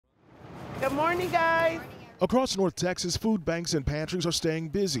Good morning, guys. Across North Texas, food banks and pantries are staying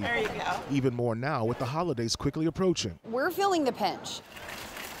busy. There you go. Even more now with the holidays quickly approaching. We're feeling the pinch.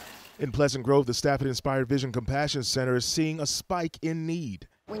 In Pleasant Grove, the Stafford Inspired Vision Compassion Center is seeing a spike in need.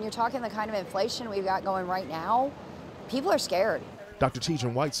 When you're talking the kind of inflation we've got going right now, people are scared. Dr.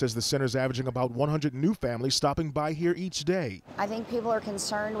 Tejan White says the center is averaging about 100 new families stopping by here each day. I think people are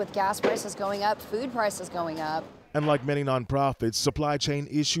concerned with gas prices going up, food prices going up. And like many nonprofits, supply chain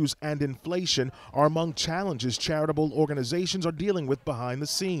issues and inflation are among challenges charitable organizations are dealing with behind the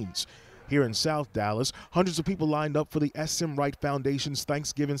scenes. Here in South Dallas, hundreds of people lined up for the S.M. Wright Foundation's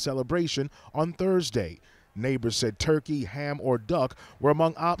Thanksgiving celebration on Thursday. Neighbors said turkey, ham, or duck were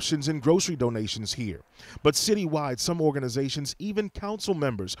among options in grocery donations here. But citywide, some organizations, even council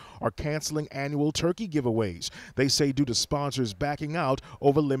members, are canceling annual turkey giveaways. They say due to sponsors backing out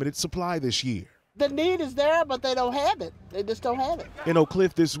over limited supply this year. The need is there, but they don't have it. They just don't have it. In Oak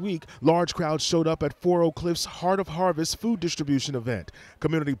Cliff this week, large crowds showed up at 4 Oak Cliff's Heart of Harvest food distribution event.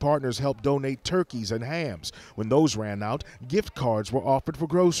 Community partners helped donate turkeys and hams. When those ran out, gift cards were offered for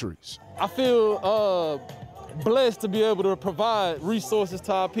groceries. I feel blessed to be able to provide resources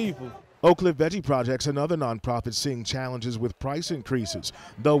to our people. Oak Cliff Veggie Project's another nonprofit seeing challenges with price increases,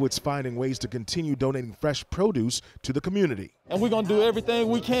 though it's finding ways to continue donating fresh produce to the community. And we're going to do everything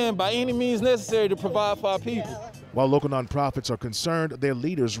we can by any means necessary to provide for our people. While local nonprofits are concerned, their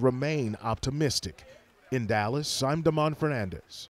leaders remain optimistic. In Dallas, I'm Damon Fernandez.